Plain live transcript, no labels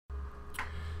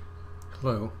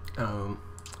Hello. I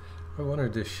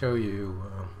wanted to show you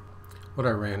what I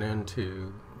ran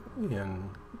into in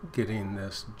getting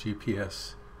this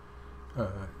GPS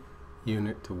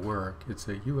unit to work. It's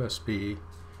a USB,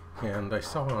 and I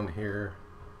saw on here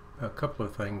a couple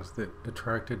of things that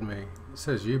attracted me. It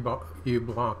says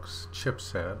UBlox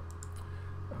chipset.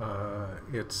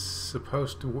 It's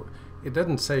supposed to. It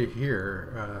doesn't say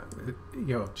here.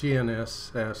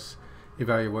 GNSS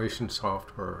evaluation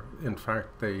software. In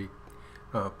fact, they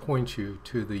point you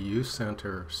to the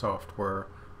UCenter software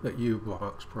that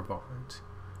UBlox provides.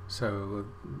 So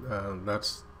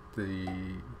that's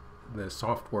the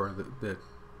software that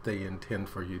they intend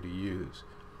for you to use.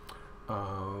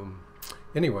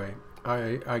 Anyway,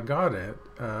 I got it.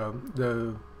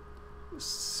 The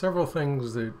several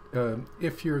things that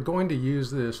if you're going to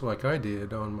use this like I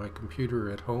did on my computer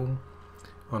at home,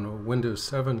 on a Windows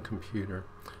 7 computer,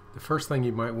 the first thing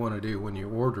you might want to do when you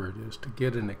order it is to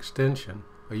get an extension,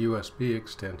 a USB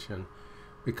extension,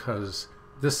 because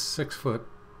this 6-foot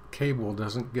cable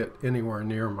doesn't get anywhere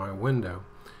near my window,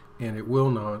 and it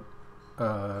will not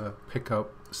pick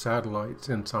up satellites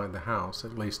inside the house.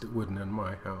 At least it wouldn't in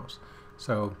my house.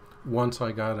 So once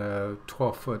I got a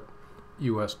 12-foot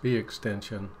USB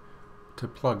extension to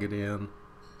plug it in,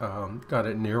 got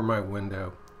it near my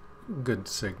window, good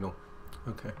signal.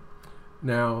 Okay.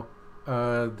 Now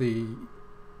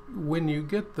when you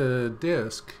get the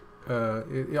disc,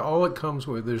 all it comes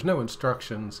with, there's no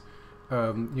instructions.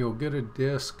 You'll get a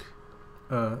disc,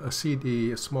 a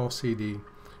CD, a small CD,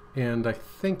 and I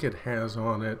think it has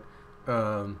on it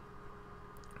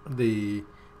the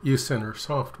UCenter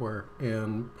software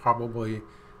and probably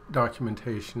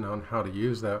documentation on how to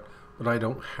use that, but I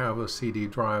don't have a CD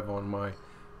drive on my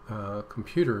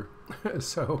computer.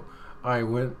 So I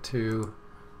went to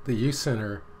the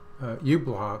UCenter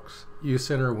UBlox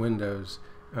UCenter Windows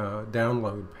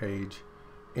download page,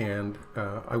 and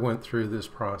I went through this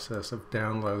process of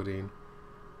downloading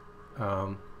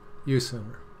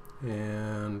UCenter.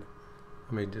 And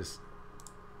let me just,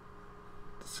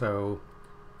 so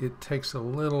it takes a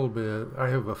little bit. I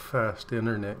have a fast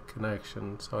internet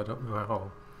connection, so I don't know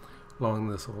how long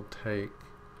this will take.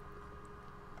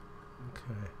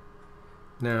 Okay.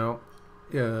 Now,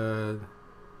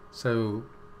 so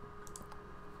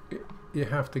you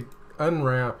have to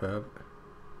unwrap it,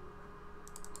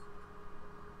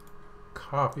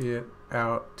 copy it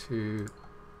out to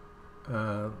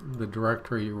the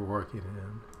directory you're working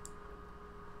in.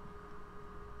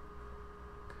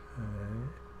 Okay.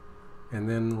 And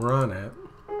then run it.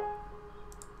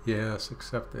 Yes,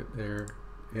 accept it there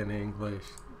in English.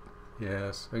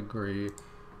 Yes, agree.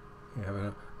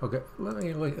 Okay, let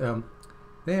me look.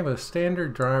 They have a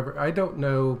standard driver. I don't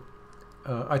know.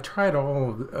 I tried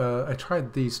I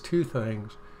tried these two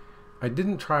things. I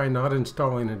didn't try not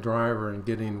installing a driver and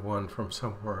getting one from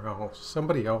somewhere else.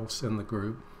 Somebody else in the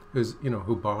group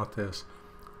who bought this,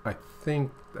 I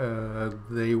think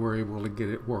they were able to get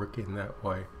it working that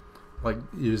way, like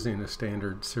using a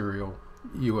standard serial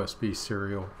USB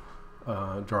serial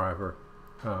driver.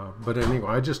 But anyway,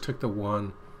 I just took the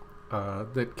one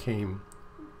that came,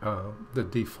 the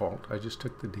default. I just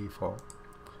took the default.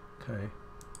 Okay.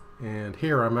 And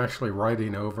here I'm actually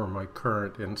writing over my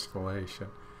current installation.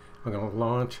 I'm going to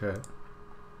launch it,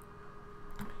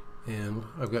 and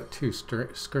I've got two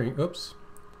screen. Oops.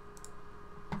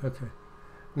 Okay.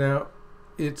 Now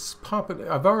it's popping.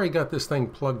 I've already got this thing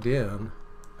plugged in.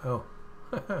 Oh.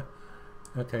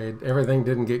 Okay. Everything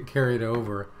didn't get carried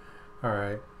over. All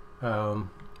right.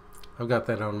 I've got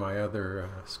that on my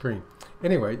other screen.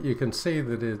 Anyway, you can see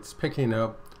that it's picking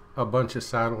up a bunch of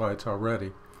satellites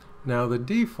already. Now the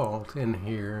default in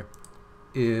here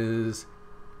is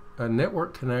a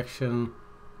network connection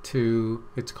to,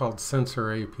 it's called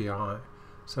Sensor API.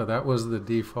 So that was the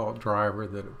default driver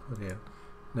that it put in.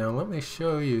 Now let me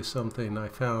show you something I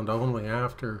found only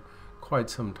after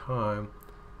quite some time.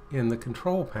 In the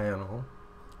control panel,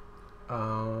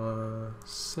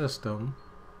 System,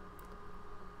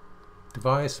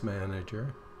 Device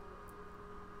Manager,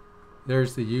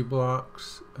 there's the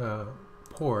UBlox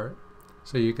port.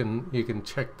 So you can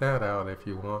check that out if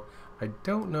you want. I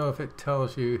don't know if it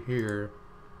tells you here.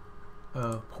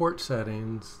 Port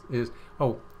settings is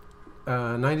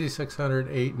 9600,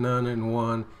 8, none, and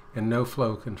 1, and no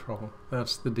flow control.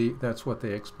 That's what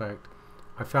they expect.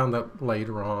 I found that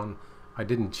later on. I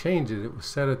didn't change it. It was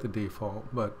set at the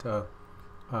default, but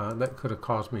that could have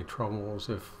caused me troubles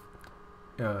if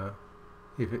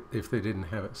they didn't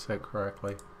have it set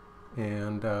correctly.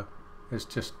 And it's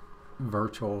just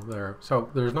virtual there. So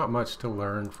there's not much to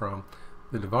learn from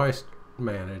the device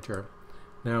manager.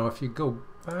 Now if you go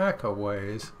back a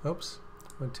ways, oops,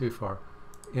 went too far.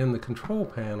 in the control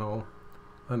panel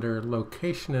under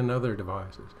location and other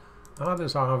devices. Not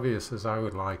as obvious as I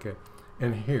would like it.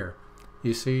 And here,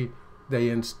 you see,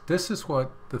 this is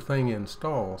what the thing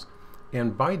installs.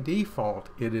 And by default,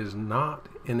 it is not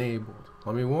enabled.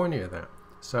 Let me warn you of that.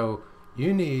 So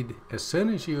you need, as soon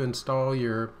as you install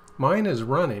mine is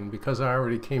running because I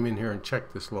already came in here and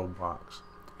checked this little box.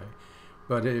 Okay?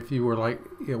 But if you were like,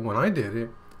 when I did it,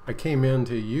 I came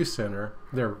into UCenter,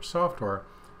 their software,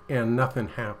 and nothing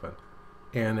happened.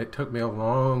 And it took me a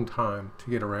long time to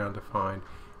get around to find.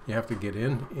 You have to get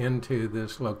into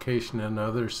this location and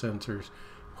other sensors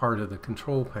part of the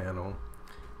control panel,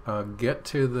 get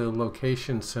to the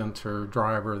location sensor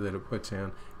driver that it puts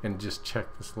in, and just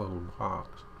check this little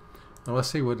box. Now let's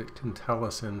see what it can tell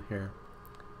us in here.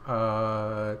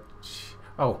 Oh,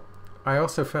 I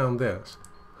also found this.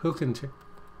 Who can check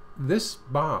this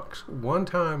box? One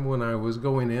time when I was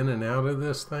going in and out of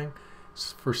this thing,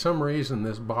 for some reason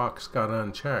this box got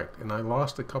unchecked, and I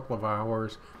lost a couple of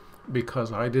hours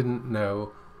because I didn't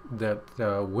know that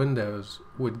Windows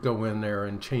would go in there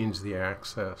and change the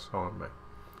access on me.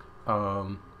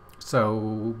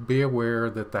 So be aware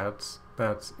that that's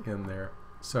in there.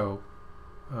 So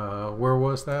where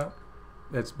was that?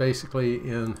 That's basically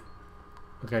in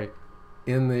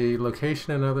the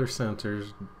location and other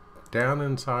sensors, down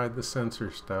inside the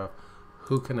sensor stuff,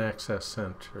 who can access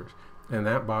sensors, and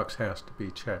that box has to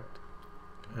be checked.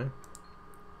 Okay.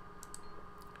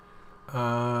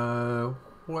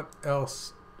 What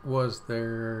else was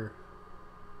there?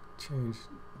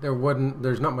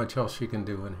 There's not much else you can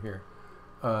do in here.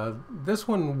 This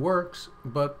one works,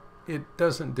 but it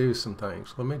doesn't do some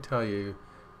things. Let me tell you.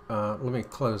 Let me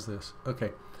close this.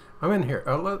 Okay, I'm in here.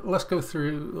 Let's go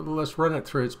through. Let's run it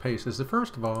through its paces.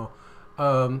 First of all,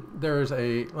 I'm going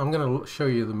to show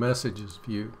you the messages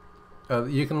view.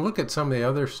 You can look at some of the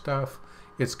other stuff.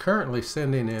 It's currently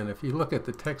sending in. If you look at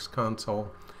the text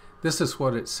console, this is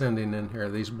what it's sending in here.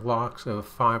 These blocks of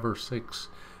 5 or 6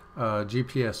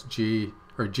 GPSG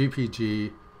or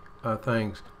GPG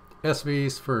things.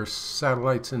 SVs for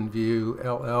satellites in view,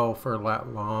 LL for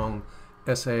lat long,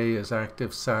 SA is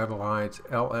active satellites,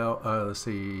 LL, let's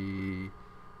see,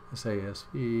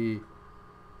 SASV,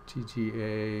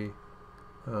 GGA,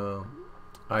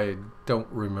 I don't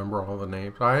remember all the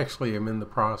names. I actually am in the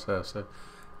process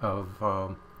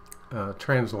of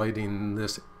translating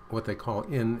this, what they call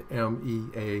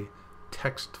NMEA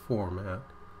text format,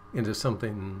 into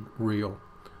something real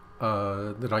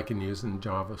that I can use in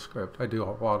JavaScript. I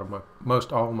do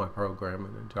most all of my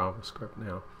programming in JavaScript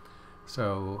now.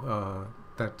 So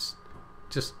that's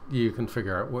just, you can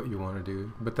figure out what you want to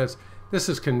do. But this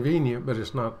is convenient, but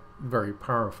it's not very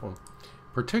powerful.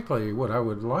 Particularly what I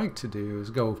would like to do is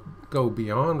go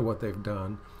beyond what they've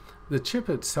done. The chip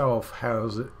itself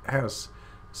has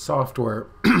software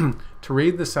to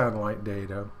read the satellite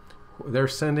data. They're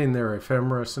sending their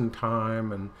ephemeris in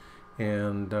time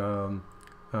and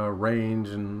range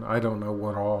and I don't know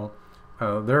what all,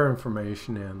 their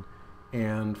information in.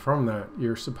 And from that,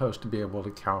 you're supposed to be able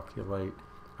to calculate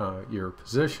your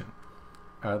position.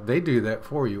 They do that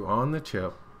for you on the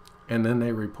chip, and then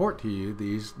they report to you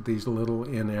these little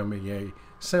NMEA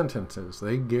sentences.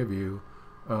 They give you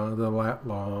the lat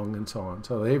long and so on.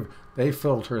 So they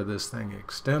filter this thing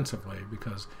extensively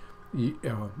because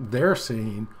they're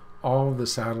seeing all the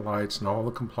satellites and all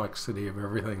the complexity of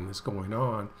everything that's going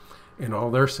on, and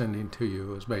all they're sending to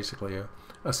you is basically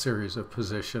a series of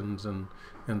positions and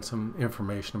some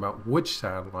information about which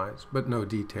satellites, but no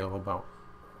detail about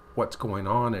what's going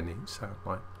on in each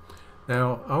satellite.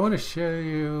 Now I want to show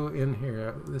you in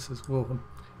here, this is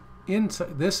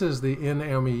this is the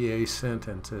NMEA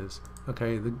sentences.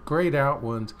 Okay, the grayed out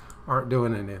ones aren't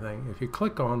doing anything. If you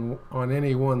click on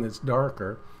any one that's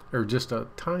darker, or just a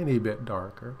tiny bit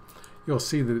darker, you'll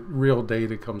see that real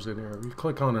data comes in here. If you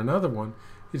click on another one,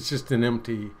 it's just an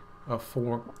empty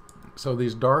form. So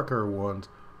these darker ones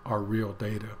are real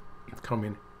data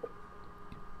coming.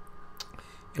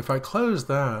 If I close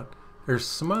that, there's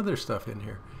some other stuff in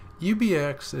here.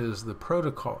 UBX is the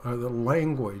protocol, or the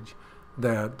language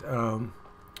that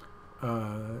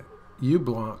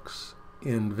UBlox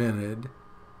invented,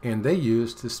 and they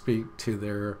use to speak to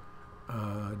their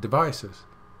devices.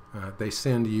 They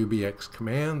send UBX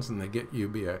commands and they get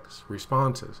UBX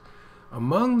responses.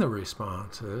 Among the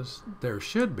responses, there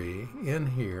should be in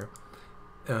here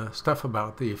stuff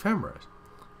about the ephemeris.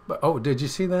 But oh, did you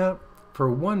see that? For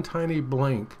one tiny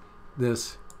blink,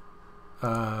 this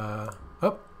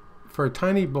for a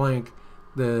tiny blink,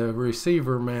 the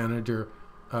receiver manager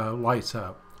lights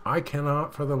up. I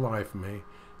cannot, for the life of me,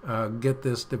 get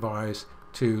this device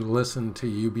to listen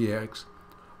to UBX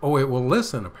Oh, it will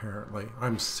listen apparently.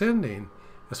 I'm sending,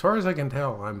 as far as I can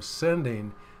tell, I'm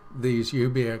sending these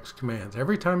UBX commands.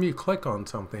 Every time you click on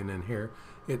something in here,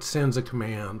 it sends a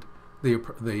command,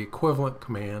 the equivalent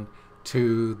command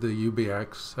to the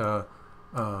UBX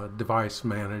device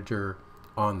manager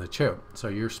on the chip. So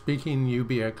you're speaking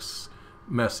UBX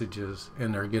messages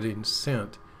and they're getting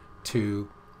sent to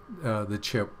the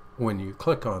chip when you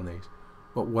click on these.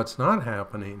 But what's not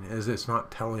happening is it's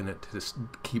not telling it to just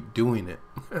keep doing it.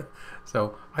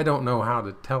 So I don't know how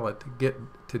to tell it to get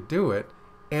to do it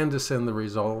and to send the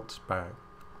results back.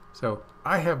 So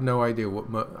I have no idea what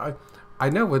I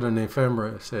know what an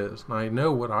ephemeris is, and I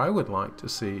know what I would like to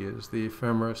see is the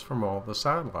ephemeris from all the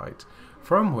satellites,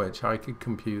 from which I could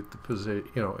compute the position,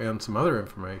 and some other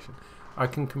information. I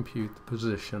can compute the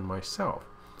position myself,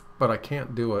 but I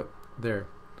can't do it there.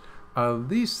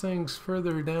 These things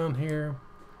further down here,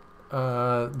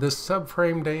 this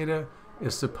subframe data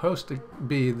is supposed to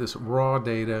be this raw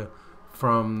data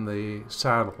from the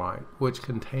satellite, which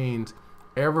contains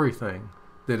everything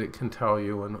that it can tell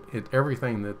you and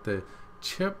everything that the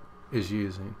chip is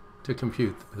using to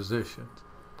compute the positions.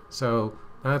 So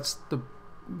that's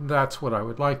what I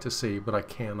would like to see, but I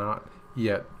cannot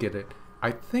yet get it.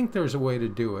 I think there's a way to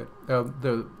do it.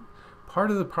 The part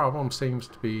of the problem seems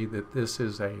to be that this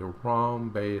is a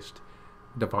ROM-based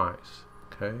device.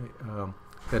 Okay,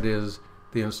 that is,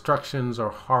 the instructions are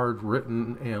hard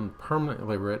written and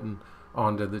permanently written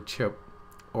onto the chip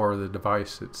or the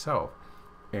device itself.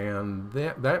 And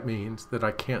that means that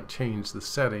I can't change the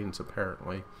settings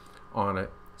apparently on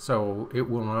it, so it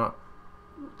will not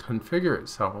configure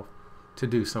itself to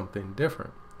do something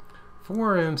different.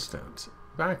 For instance,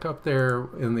 back up there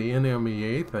in the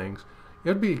NMEA things,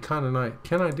 it'd be kind of nice.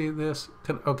 Can I do this?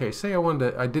 Okay, say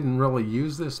I didn't really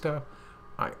use this stuff.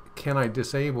 Can I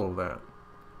disable that?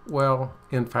 Well,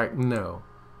 in fact, no.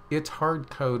 It's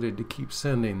hard-coded to keep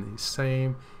sending these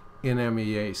same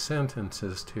NMEA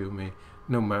sentences to me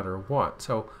no matter what.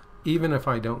 So even if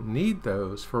I don't need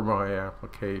those for my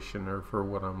application or for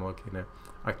what I'm looking at,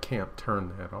 I can't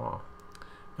turn that off.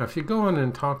 Now, if you go in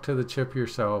and talk to the chip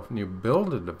yourself and you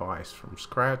build a device from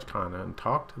scratch kind of and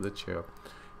talk to the chip,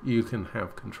 you can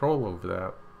have control over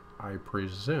that, I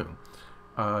presume.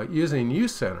 Using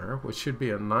UCenter, which should be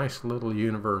a nice little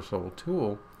universal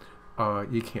tool,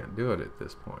 you can't do it at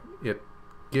this point. It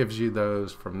gives you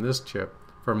those from this chip,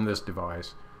 from this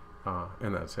device,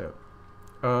 and that's it.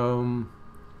 Oh,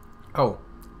 all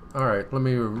right, let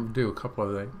me do a couple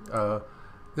of things.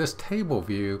 This table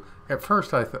view, at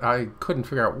first I couldn't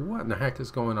figure out what in the heck is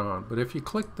going on, but if you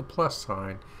click the plus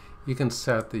sign, you can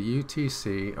set the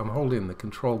UTC. I'm holding the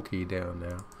control key down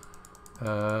now.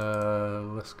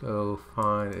 Let's go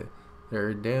find it.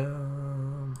 There,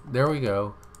 down. There we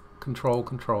go.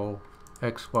 Control,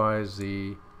 X, Y,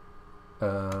 Z.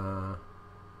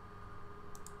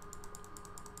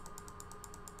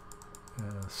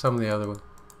 Some of the other ones.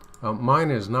 Mine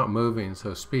is not moving,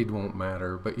 so speed won't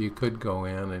matter, but you could go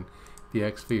in and the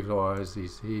X, V, Y,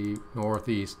 Z,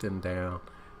 northeast and down.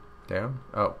 Down?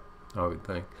 Oh, I would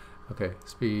think. Okay,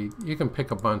 speed. You can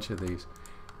pick a bunch of these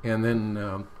and then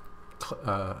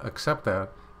accept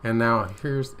that. And now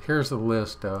here's a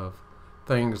list of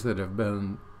things that have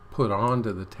been put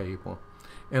onto the table.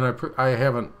 And I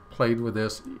haven't played with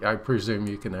this. I presume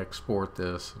you can export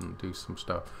this and do some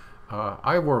stuff.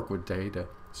 I work with data,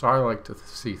 so I like to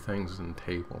see things in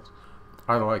tables.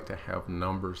 I like to have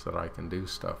numbers that I can do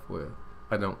stuff with.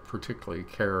 I don't particularly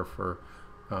care for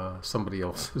somebody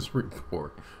else's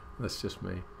report. That's just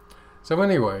me. So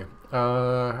anyway,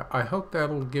 I hope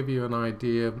that'll give you an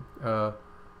idea.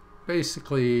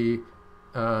 Basically,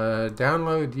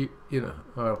 download,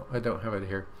 well, I don't have it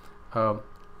here.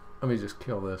 Let me just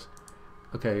kill this.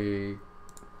 Okay,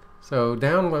 so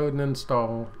download and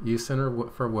install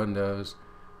UCenter for Windows.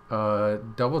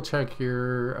 Double check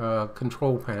your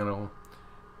control panel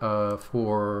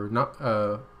for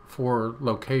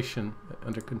location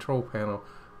under control panel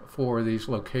for these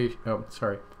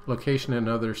location and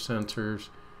other sensors,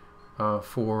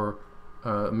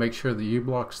 make sure the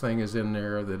UBlox thing is in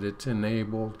there, that it's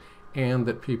enabled, and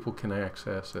that people can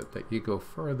access it, that you go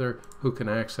further, who can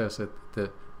access it,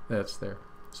 that's there.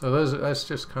 So that's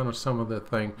just kind of some of the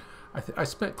thing. I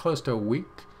spent close to a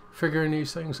week figuring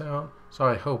these things out, so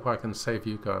I hope I can save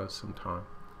you guys some time.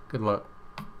 Good luck.